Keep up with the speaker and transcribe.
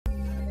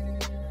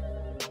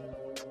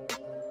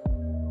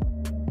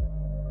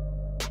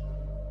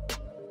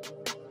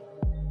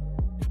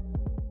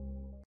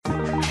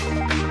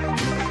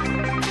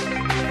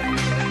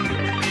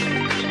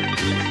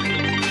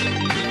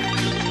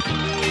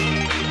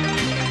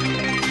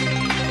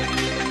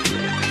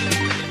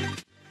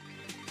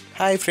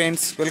Hi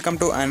friends, welcome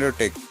to Android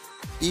tech.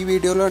 ఈ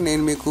వీడియోలో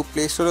నేను మీకు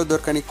ప్లేస్టోర్లో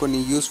దొరకని కొన్ని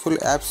యూస్ఫుల్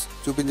యాప్స్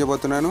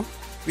చూపించబోతున్నాను.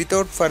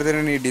 Without further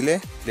any delay,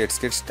 let's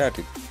get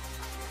started.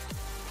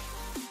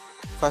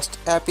 First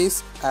app is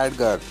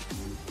ADGUARD.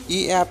 ఈ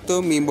యాప్తో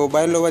మీ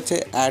మొబైల్లో వచ్చే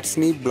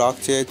యాడ్స్ని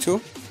బ్లాక్ చేయొచ్చు.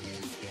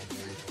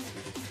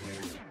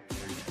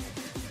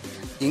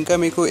 ఇంకా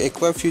మీకు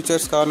ఎక్కువ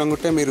ఫీచర్స్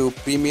కావాలనుకుంటే మీరు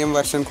ప్రీమియం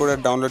వర్షన్ కూడా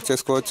డౌన్లోడ్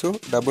చేసుకోవచ్చు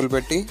డబ్బులు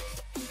పెట్టి.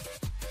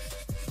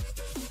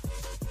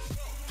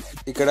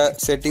 ఇక్కడ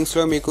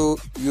సెట్టింగ్స్లో మీకు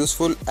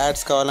యూస్ఫుల్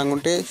యాడ్స్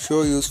కావాలనుకుంటే షో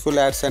యూస్ఫుల్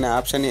యాడ్స్ అనే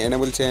ఆప్షన్ని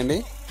ఎనేబుల్ చేయండి.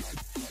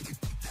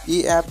 ఈ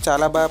యాప్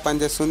చాలా బాగా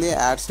పనిచేస్తుంది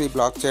యాడ్స్ని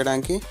బ్లాక్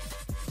చేయడానికి.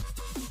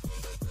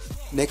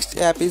 Next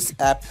app is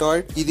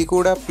APTOIDE. ఇది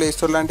కూడా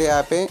ప్లేస్టోర్ లాంటి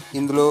యాపే.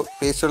 ఇందులో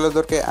ప్లేస్టోర్లో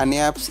దొరికే అన్ని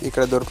యాప్స్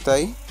ఇక్కడ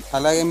దొరుకుతాయి.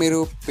 అలాగే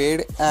మీరు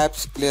పెయిడ్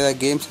యాప్స్ లేదా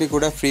గేమ్స్ని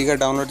కూడా ఫ్రీగా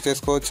డౌన్లోడ్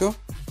చేసుకోవచ్చు.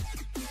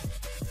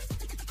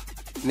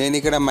 నేను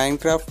ఇక్కడ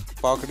మైన్క్రాఫ్ట్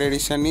పాకెట్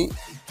ఎడిషన్ని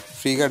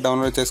ఫ్రీగా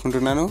డౌన్లోడ్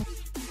చేసుకుంటున్నాను.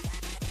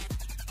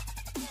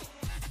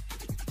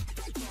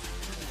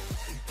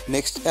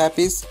 Next app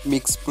is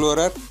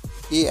MIXPLORER.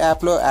 ఈ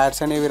యాప్లో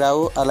యాడ్స్ అనేవి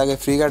రావు, అలాగే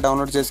ఫ్రీగా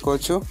డౌన్లోడ్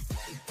చేసుకోవచ్చు.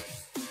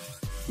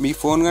 మీ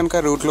ఫోన్ కనుక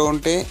రూట్లో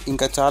ఉంటే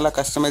ఇంకా చాలా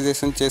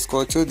కస్టమైజేషన్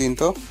చేసుకోవచ్చు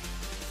దీంతో.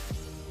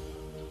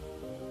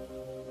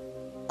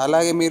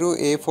 అలాగే మీరు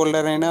ఏ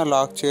ఫోల్డర్ అయినా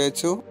లాక్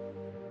చేయొచ్చు.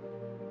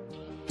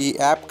 ఈ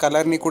యాప్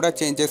కలర్ని కూడా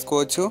చేంజ్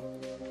చేసుకోవచ్చు.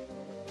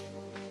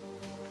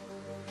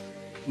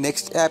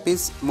 Next app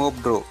is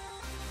MOBDRO.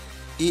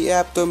 ఈ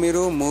యాప్తో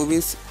మీరు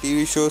మూవీస్,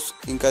 టీవీ షోస్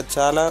ఇంకా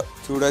చాలా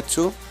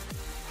చూడొచ్చు.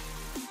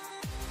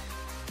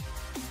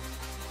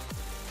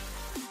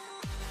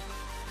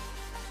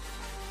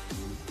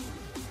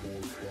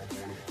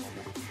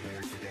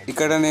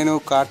 ఇక్కడ నేను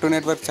కార్టూన్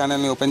నెట్వర్క్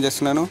ఛానల్ని ఓపెన్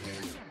చేస్తున్నాను.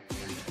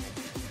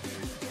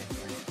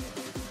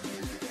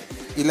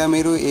 ఇలా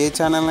మీరు ఏ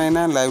ఛానల్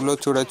అయినా లైవ్లో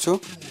చూడొచ్చు.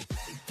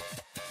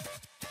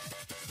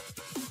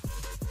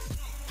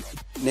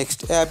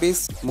 Next app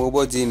is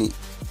MOBOGENIE.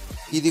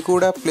 ఇది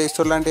కూడా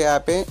ప్లేస్టోర్ లాంటి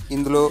యాపే.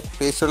 ఇందులో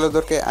ప్లేస్టోర్లో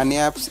దొరికే అన్ని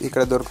యాప్స్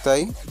ఇక్కడ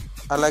దొరుకుతాయి.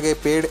 అలాగే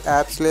పెయిడ్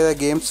యాప్స్ లేదా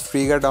గేమ్స్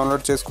ఫ్రీగా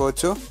డౌన్లోడ్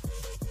చేసుకోవచ్చు.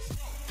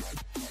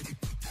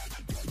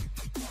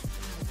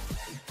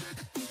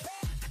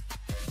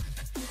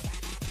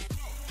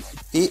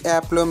 ఈ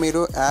యాప్లో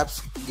మీరు యాప్స్,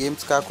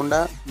 గేమ్స్ కాకుండా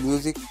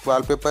మ్యూజిక్,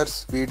 వాల్పేపర్స్,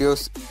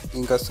 వీడియోస్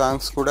ఇంకా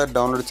సాంగ్స్ కూడా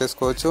డౌన్లోడ్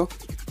చేసుకోవచ్చు.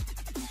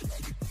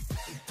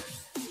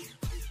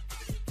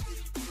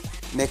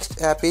 Next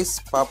app is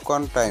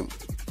popcorn time.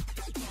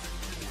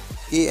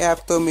 ఈ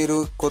యాప్తో మీరు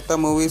కొత్త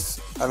మూవీస్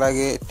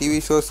అలాగే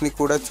టీవీ షోస్ని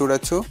కూడా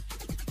చూడొచ్చు.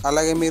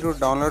 అలాగే మీరు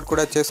డౌన్లోడ్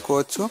కూడా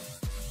చేసుకోవచ్చు.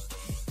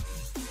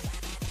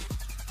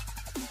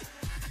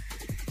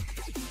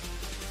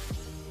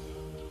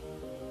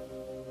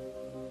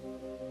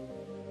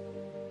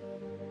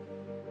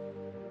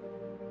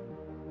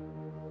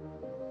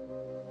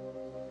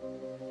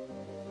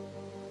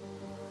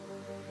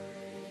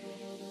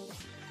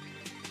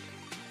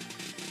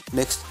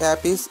 Next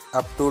app is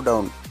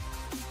UPTODOWN.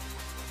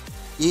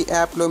 ఈ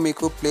యాప్లో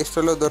మీకు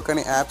ప్లేస్టోర్లో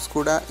దొరకని యాప్స్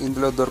కూడా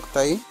ఇందులో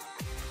దొరుకుతాయి.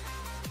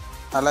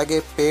 అలాగే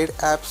పెయిడ్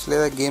యాప్స్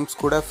లేదా గేమ్స్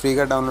కూడా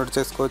ఫ్రీగా డౌన్లోడ్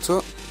చేసుకోవచ్చు.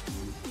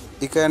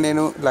 ఇక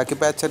నేను లక్కీ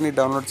ప్యాచర్ని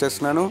డౌన్లోడ్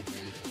చేస్తున్నాను.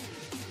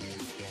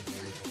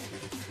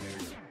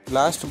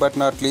 Last but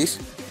not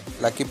least,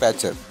 lucky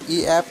Pasteur. ఈ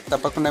యాప్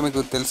తప్పకుండా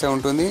మీకు తెలిసే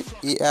ఉంటుంది.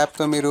 ఈ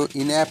యాప్తో మీరు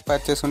ఇన్ యాప్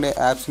పర్చేస్ ఉండే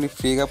యాప్స్ని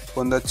ఫ్రీగా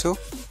పొందొచ్చు.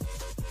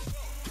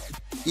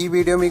 ఈ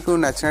వీడియో మీకు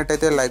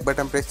నచ్చినట్టయితే లైక్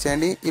బటన్ ప్రెస్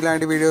చేయండి.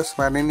 ఇలాంటి వీడియోస్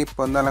మరిన్ని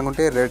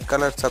పొందాలనుకుంటే రెడ్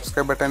కలర్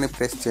సబ్స్క్రైబ్ బటన్ని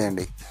ప్రెస్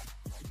చేయండి.